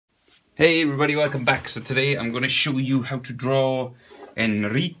Hey everybody, welcome back. So today I'm going to show you how to draw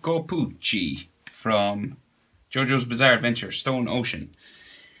Enrico Pucci from JoJo's Bizarre Adventure, Stone Ocean.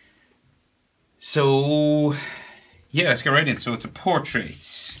 So yeah, let's get right in. So it's a portrait,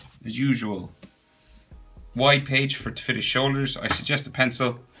 as usual. Wide page to fit his shoulders. I suggest a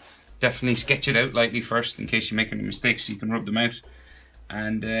pencil. Definitely sketch it out lightly first in case you make any mistakes so you can rub them out.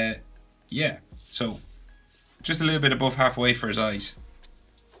 And yeah, so just a little bit above halfway for his eyes.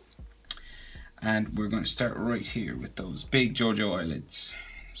 And we're going to start right here with those big JoJo eyelids.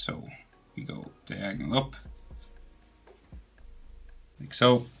 So we go diagonal up, like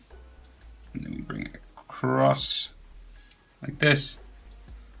so. And then we bring it across, like this.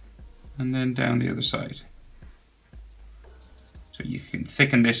 And then down the other side. So you can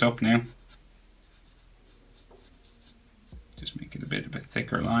thicken this up now. Just make it a bit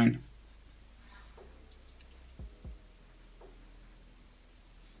thicker line.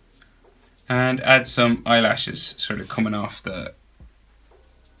 And add some eyelashes sort of coming off the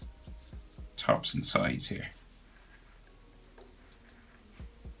tops and sides here.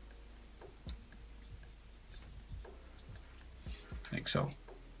 Like so.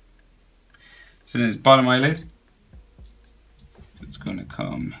 So then his bottom eyelid, it's going to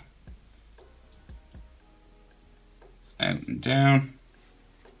come out and down.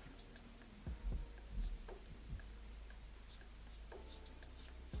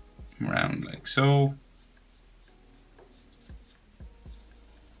 Around like so.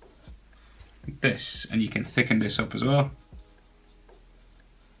 Like this, and you can thicken this up as well.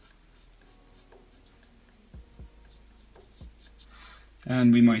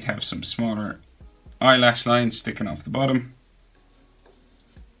 And we might have some smaller eyelash lines sticking off the bottom.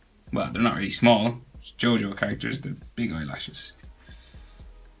 Well, they're not really small. It's JoJo characters, they're big eyelashes.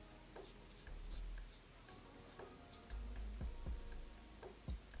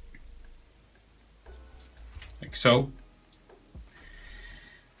 Like so.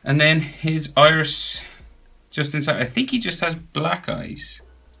 And then his iris just inside. I think he just has black eyes,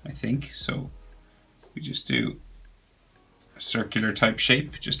 I think. So we just do a circular type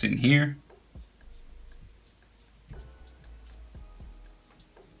shape just in here.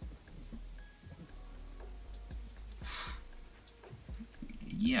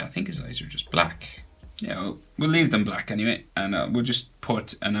 Yeah, I think his eyes are just black. Yeah, we'll leave them black anyway. And we'll just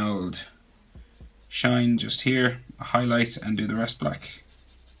put an old shine just here, a highlight, and do the rest black.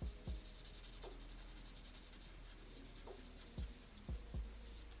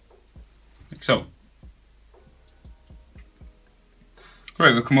 Like so.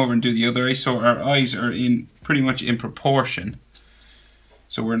 Right, we'll come over and do the other eye. So our eyes are pretty much in proportion.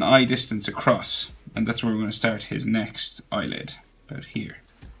 So we're an eye distance across, and that's where we're going to start his next eyelid, about here.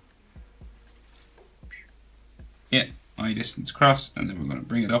 Yeah, eye distance across, and then we're going to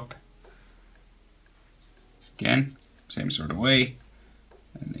bring it up. Again, same sort of way,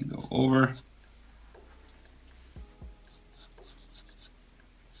 and then go over,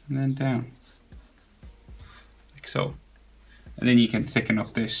 and then down, like so. And then you can thicken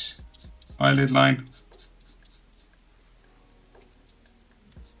up this eyelid line.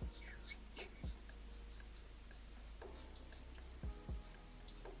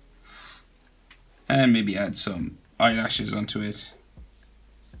 And maybe add some eyelashes onto it.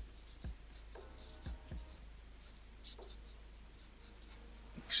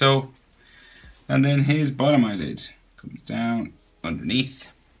 So, and then his bottom eyelid comes down underneath.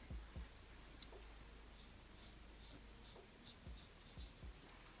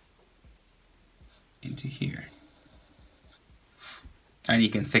 Into here. And you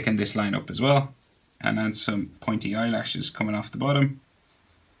can thicken this line up as well and add some pointy eyelashes coming off the bottom.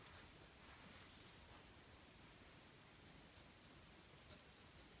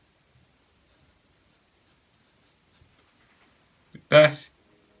 Like that.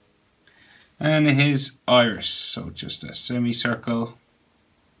 And his iris, so just a semicircle.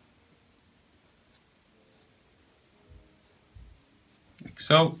 Like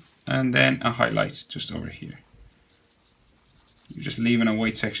so, and then a highlight just over here. You're just leaving a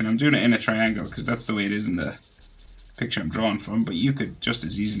white section. I'm doing it in a triangle because that's the way it is in the picture I'm drawing from, but you could just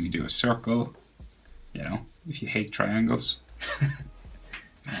as easily do a circle, you know, if you hate triangles.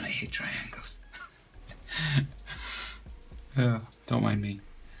 Man, I hate triangles. Oh, don't mind me.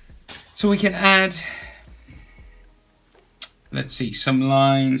 So we can add, let's see, some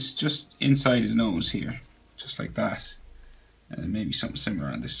lines just inside his nose here, just like that. And then maybe something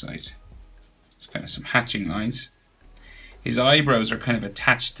similar on this side. Just kind of some hatching lines. His eyebrows are kind of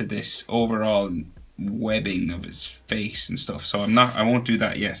attached to this overall webbing of his face and stuff. So I won't do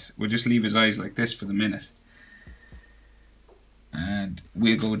that yet. We'll just leave his eyes like this for the minute. And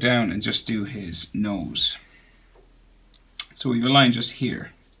we'll go down and just do his nose. So we have a line just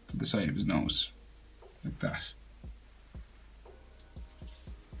here to the side of his nose, like that.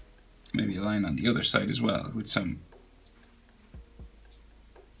 Maybe a line on the other side as well, with some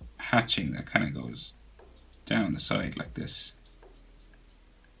hatching that kind of goes down the side like this.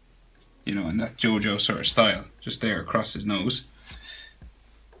 You know, in that JoJo sort of style, just there across his nose.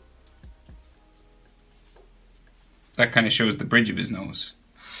 That kind of shows the bridge of his nose.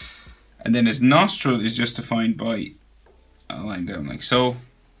 And then his nostril is just defined by a line down like so.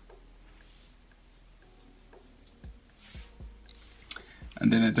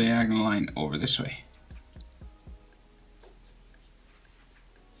 And then a diagonal line over this way.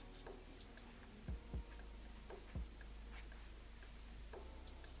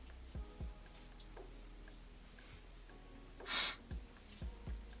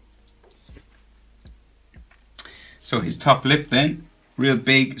 So his top lip then, real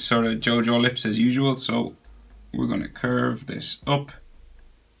big sort of JoJo lips as usual, so we're going to curve this up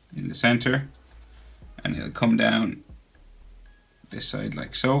in the center and it'll come down this side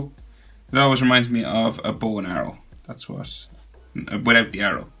like so. It always reminds me of a bow and arrow. That's what, without the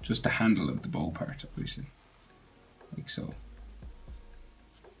arrow, just the handle of the bow part, obviously, like so.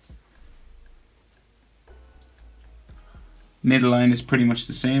 Middle line is pretty much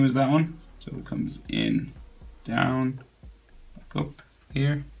the same as that one, so it comes in, down, back up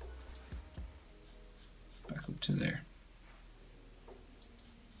here, back up to there.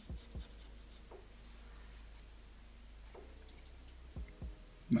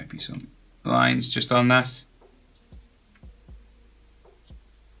 Might be some lines just on that.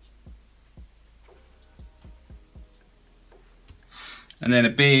 And then a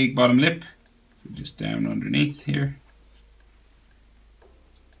big bottom lip, just down underneath here.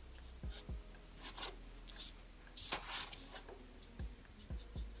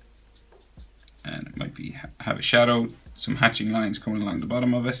 And it might be have a shadow, some hatching lines coming along the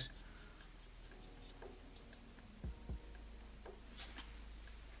bottom of it.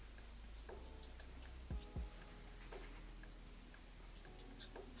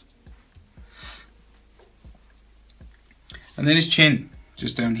 And then his chin,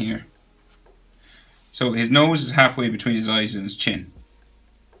 just down here. So his nose is halfway between his eyes and his chin,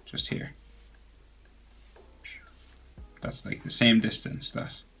 just here. That's like the same distance,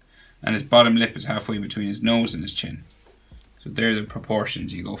 that. And his bottom lip is halfway between his nose and his chin. So they're the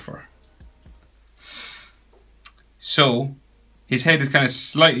proportions you go for. So his head is kind of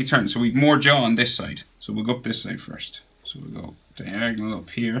slightly turned, so we've more jaw on this side. So we'll go up this side first. So we'll go diagonal up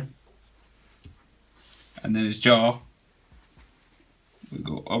here. And then his jaw, we'll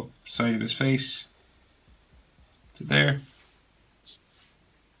go up side of his face to there.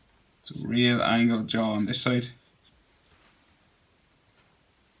 So real angled jaw on this side.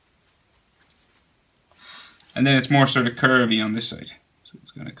 And then it's more sort of curvy on this side. So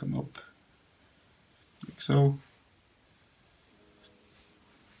it's going to come up like so.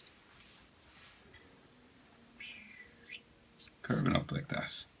 Curving up like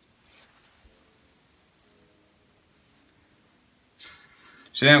that.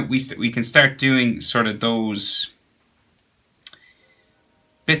 So now we can start doing sort of those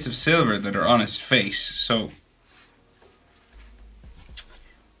bits of silver that are on his face. So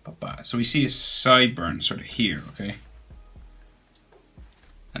we see a sideburn sort of here, okay?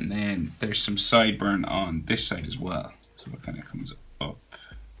 And then there's some sideburn on this side as well. So it kind of comes up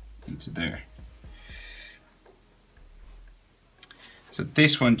into there. So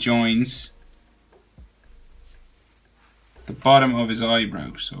this one joins the bottom of his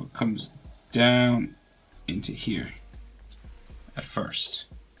eyebrow, so it comes down into here at first.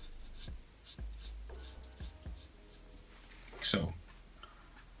 Like so.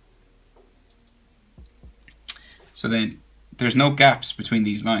 So then there's no gaps between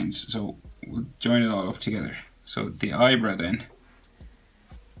these lines, so we'll join it all up together. So the eyebrow then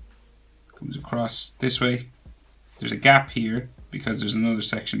comes across this way. There's a gap here because there's another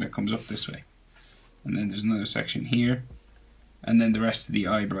section that comes up this way. And then there's another section here. And then the rest of the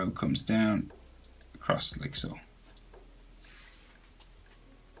eyebrow comes down across like so.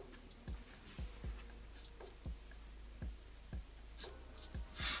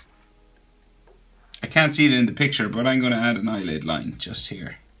 I can't see it in the picture, but I'm going to add an eyelid line just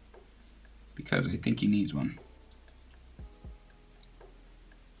here because I think he needs one.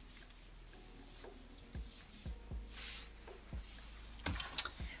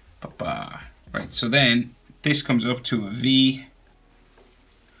 Right, so then this comes up to a V,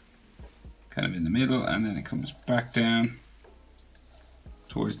 kind of in the middle, and then it comes back down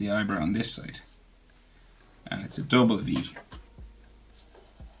towards the eyebrow on this side. And it's a double V.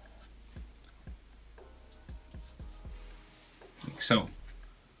 like so.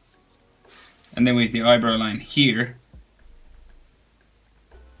 And then we have the eyebrow line here.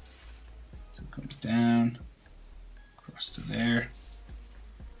 So it comes down, across to there.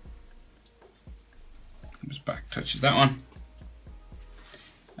 Comes back, touches that one.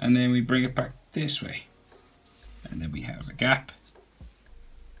 And then we bring it back this way. And then we have a gap.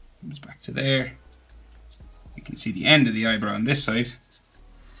 Comes back to there. You can see the end of the eyebrow on this side.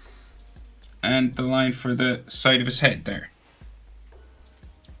 And the line for the side of his head there.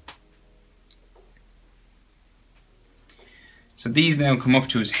 So these now come up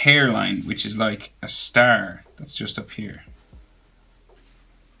to his hairline, which is like a star that's just up here.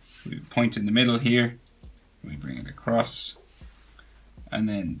 We point in the middle here. We bring it across. And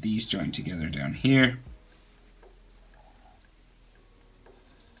then these join together down here.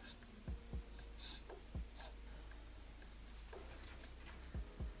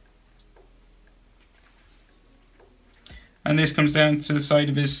 And this comes down to the side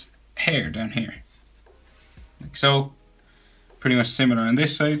of his hair down here. Like so. Pretty much similar on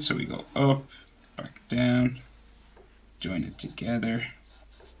this side. So we go up, back down, join it together.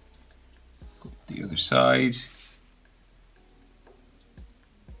 Go up the other side.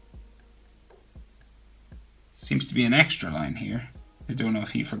 Seems to be an extra line here. I don't know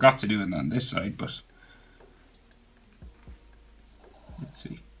if he forgot to do it on this side, but let's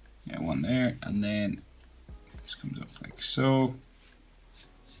see. Yeah, one there, and then this comes up like so,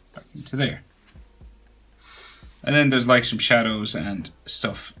 back into there. And then there's like some shadows and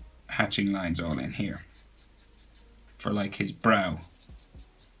stuff, hatching lines all in here for like his brow.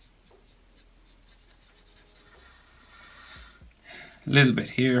 A little bit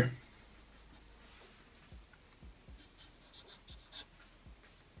here.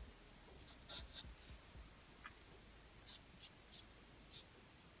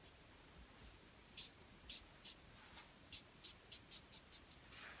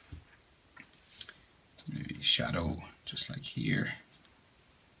 Shadow just like here,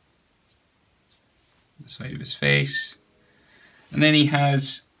 the side of his face, and then he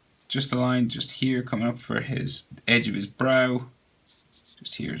has just a line just here coming up for his edge of his brow,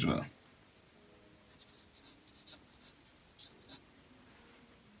 just here as well.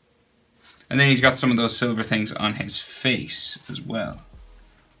 And then he's got some of those silver things on his face as well.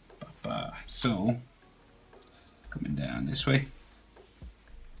 So coming down this way.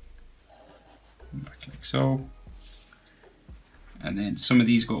 Back like so, and then some of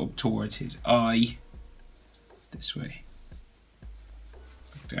these go up towards his eye this way,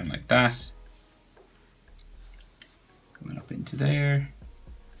 back down like that, coming up into there,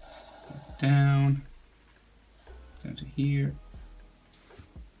 down to here,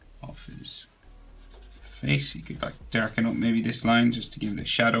 off his face. You could like darken up maybe this line just to give it a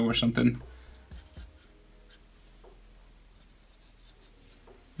shadow or something.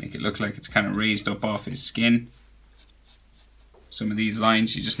 Make it look like it's kind of raised up off his skin. Some of these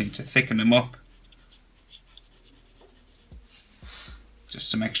lines, you just need to thicken them up. Just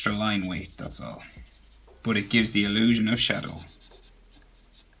some extra line weight, that's all. But it gives the illusion of shadow.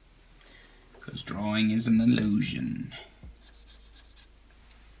 Because drawing is an illusion.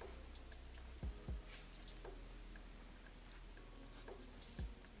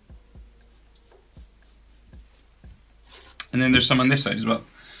 And then there's some on this side as well.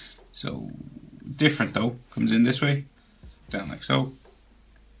 So different though, comes in this way, down like so,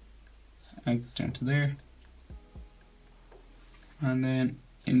 out down to there, and then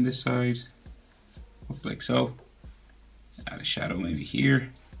in this side, up like so, add a shadow maybe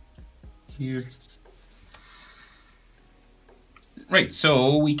here, here. Right,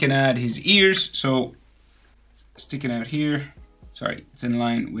 so we can add his ears, so sticking out here, sorry, it's in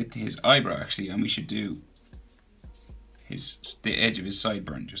line with his eyebrow actually, and we should do the edge of his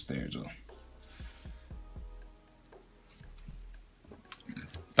sideburn just there as well.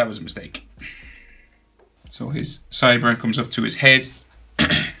 That was a mistake. So his sideburn comes up to his head.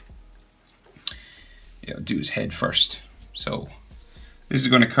 Yeah, I'll do his head first. So this is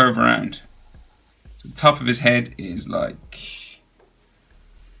going to curve around. So the top of his head is like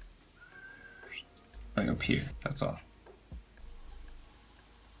right up here, that's all.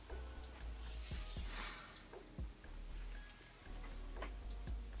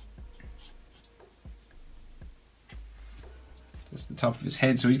 That's the top of his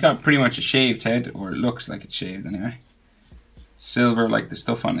head. So he's got pretty much a shaved head, or it looks like it's shaved anyway. Silver like the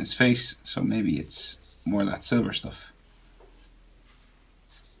stuff on his face, so maybe it's more of that silver stuff.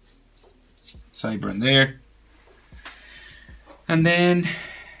 Sideburn there. And then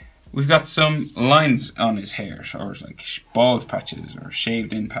we've got some lines on his hair, or like bald patches or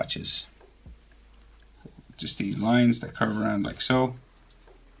shaved in patches. just these lines that curve around like so.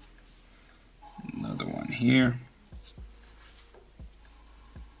 Another one here.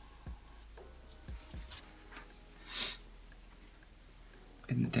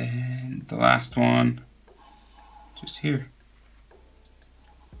 And then the last one, just here.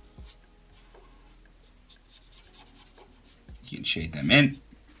 You can shade them in.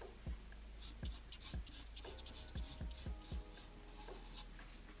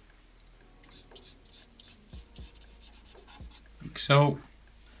 Like so.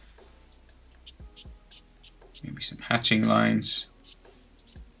 Maybe some hatching lines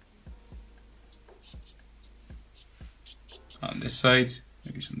on this side,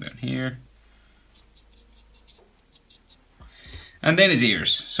 maybe some down here. And then his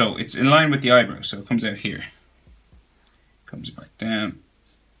ears. So it's in line with the eyebrow, so it comes out here. Comes back down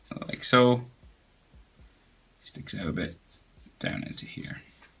like so. Sticks out a bit down into here.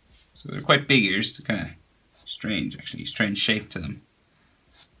 So they're quite big ears, they're kind of strange actually, strange shape to them.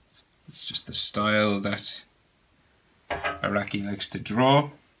 It's just the style that Iraqi likes to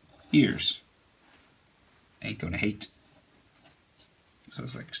draw ears. Ain't gonna hate. So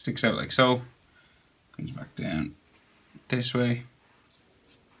it's like sticks out like so, comes back down this way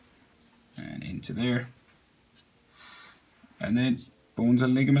and into there, and then bones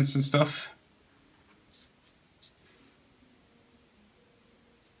and ligaments and stuff.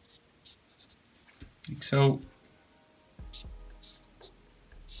 Like so.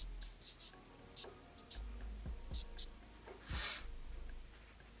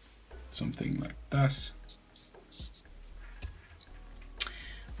 Something like that.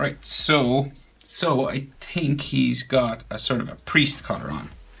 Right, so I think he's got a sort of a priest collar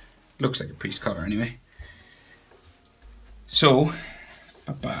on. Looks like a priest collar anyway. So,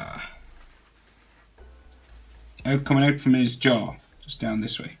 coming out from his jaw, just down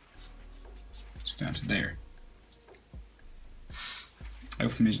this way, just down to there. Out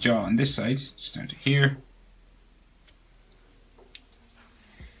from his jaw on this side, just down to here.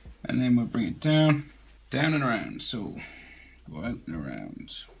 And then we'll bring it down and around. So go out and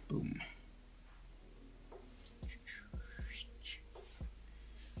around, boom.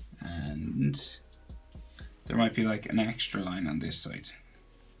 And there might be like an extra line on this side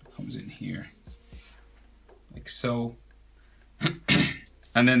that comes in here, like so.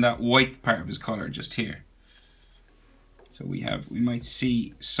 And then that white part of his collar just here. So we might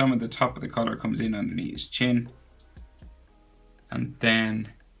see some of the top of the collar comes in underneath his chin, and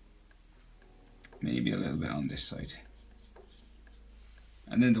then maybe a little bit on this side.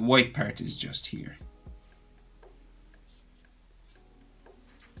 And then the white part is just here.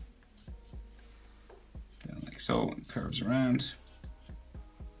 Down like so, and curves around.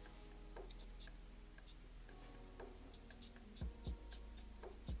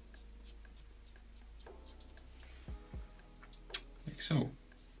 Like so.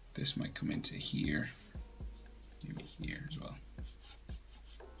 This might come into here, maybe here as well.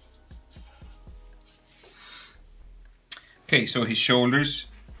 Okay, so his shoulders,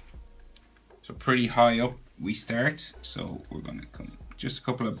 so pretty high up we start. So we're gonna come just a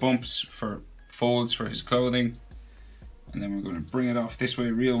couple of bumps for folds for his clothing, and then we're gonna bring it off this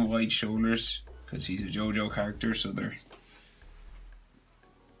way, real wide shoulders, because he's a JoJo character, so they're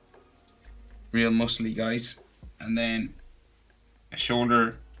real muscly guys. And then a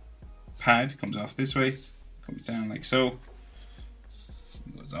shoulder pad comes off this way, comes down like so,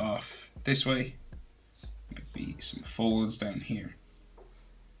 goes off this way. Might be some folds down here,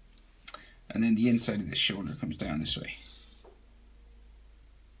 and then the inside of this shoulder comes down this way.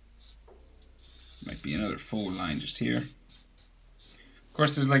 Might be another fold line just here. Of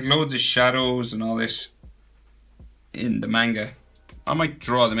course, there's like loads of shadows and all this in the manga. I might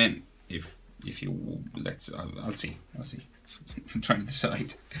draw them in if you I'll see. I'm trying to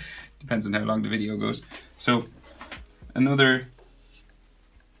decide. Depends on how long the video goes. So another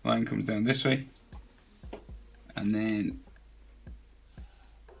line comes down this way, and then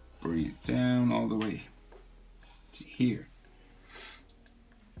bring it down all the way to here.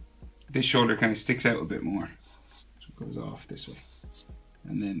 This shoulder kind of sticks out a bit more, so it goes off this way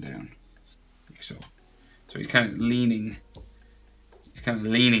and then down like so. So he's kind of leaning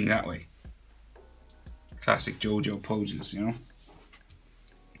that way. Classic JoJo poses, you know.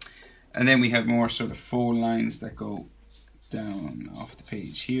 And then we have more sort of fold lines that go down off the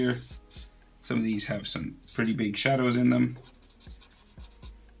page here. Some of these have some pretty big shadows in them,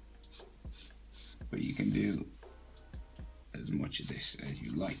 but you can do as much of this as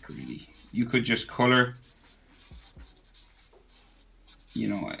you like, really. You could just color, you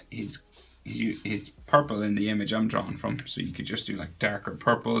know, it's purple in the image I'm drawing from, so you could just do like darker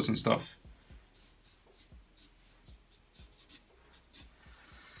purples and stuff.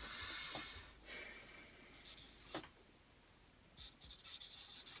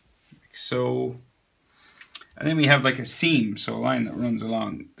 so. And then we have like a seam, so a line that runs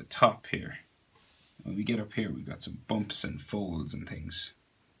along the top here. When we get up here, we've got some bumps and folds and things.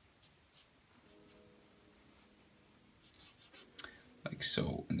 Like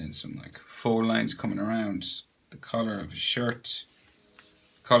so, and then some like fold lines coming around the collar of his shirt,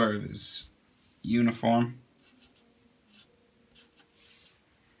 collar of his uniform.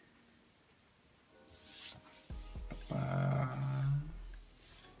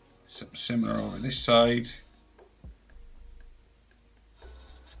 Something similar over this side.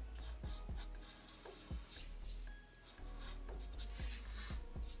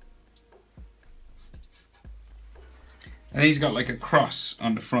 And he's got like a cross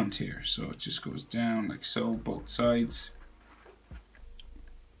on the front here, so it just goes down like so, both sides.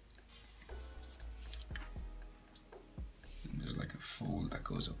 And there's like a fold that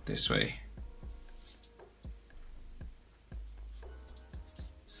goes up this way.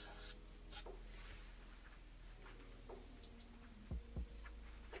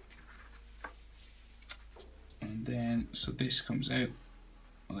 And then, so this comes out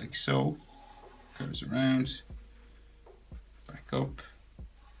like so, curves around. Back up.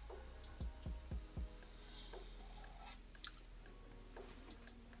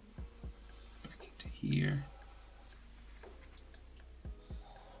 Back into here.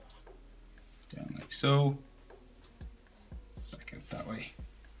 Down like so. Back out that way.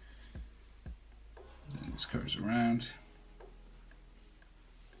 And then this curves around.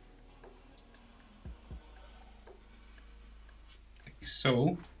 Like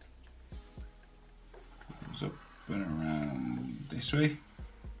so. Goes up and around this way,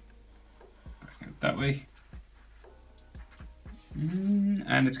 back out that way,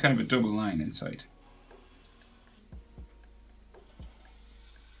 and it's kind of a double line inside.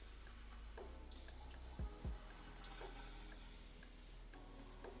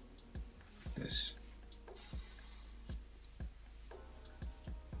 This.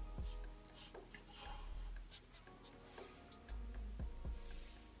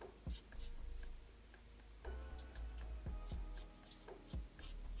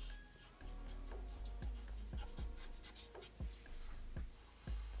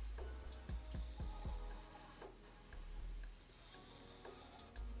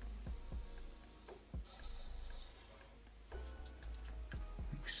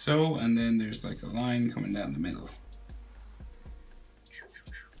 So, and then there's like a line coming down the middle.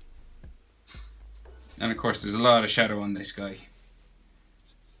 And of course there's a lot of shadow on this guy.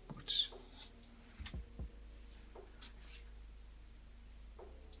 But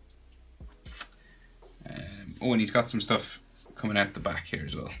oh, and he's got some stuff coming out the back here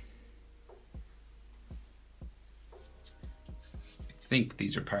as well. I think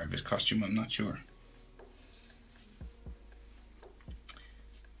these are part of his costume, I'm not sure.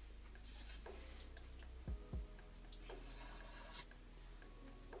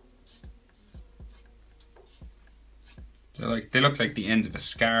 They look like the ends of a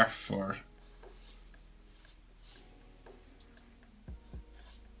scarf or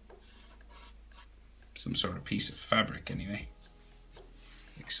some sort of piece of fabric anyway.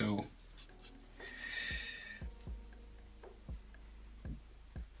 Like so.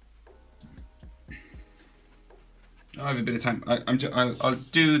 I have a bit of time. I'll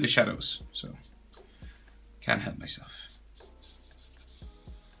do the shadows, so can't help myself.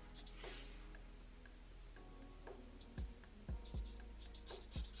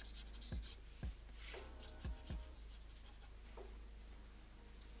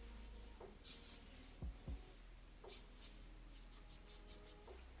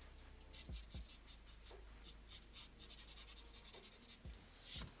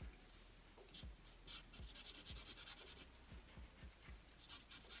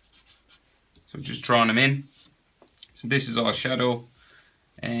 So just drawing them in. So this is all shadow.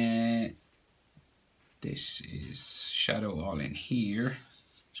 This is shadow all in here.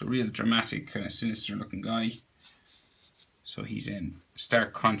 So real dramatic, kind of sinister looking guy. So he's in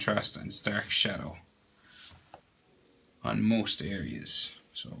stark contrast and stark shadow on most areas.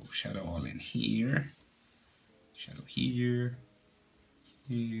 So shadow all in here. Shadow here.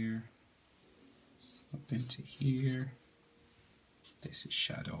 Here. Up into here. This is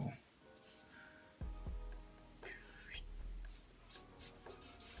shadow.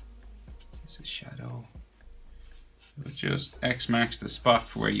 This is shadow. So just X marks the spot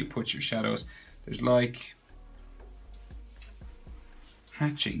for where you put your shadows. There's like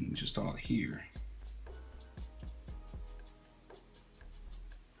hatching just all here.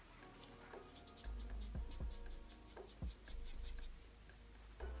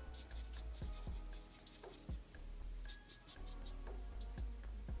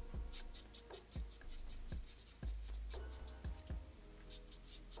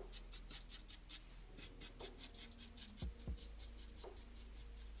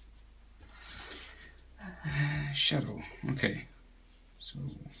 shadow. Okay, so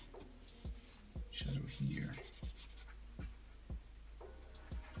shadow here.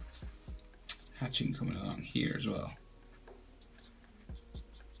 Hatching coming along here as well.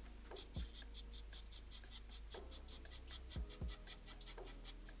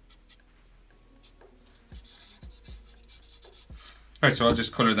 Alright, so I'll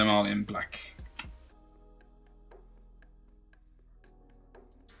just color them all in black.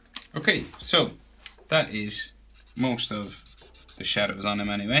 Okay, so that is most of the shadows on them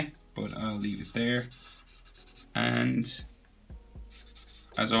anyway, but I'll leave it there. And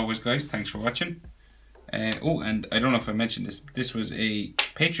as always, guys, thanks for watching. Oh, and I don't know if I mentioned this, this was a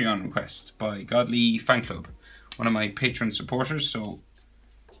Patreon request by Godly Fan Club, one of my Patreon supporters, so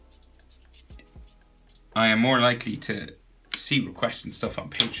I am more likely to see requests and stuff on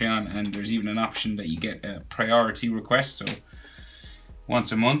Patreon, and there's even an option that you get a priority request, so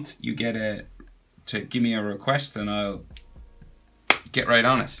once a month you get to give me a request and I'll get right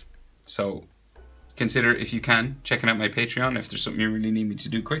on it. So consider, if you can, checking out my Patreon if there's something you really need me to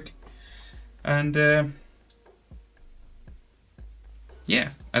do quick. And yeah,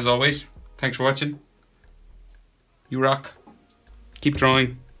 as always, thanks for watching. You rock. Keep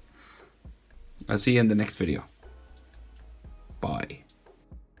drawing. I'll see you in the next video. Bye.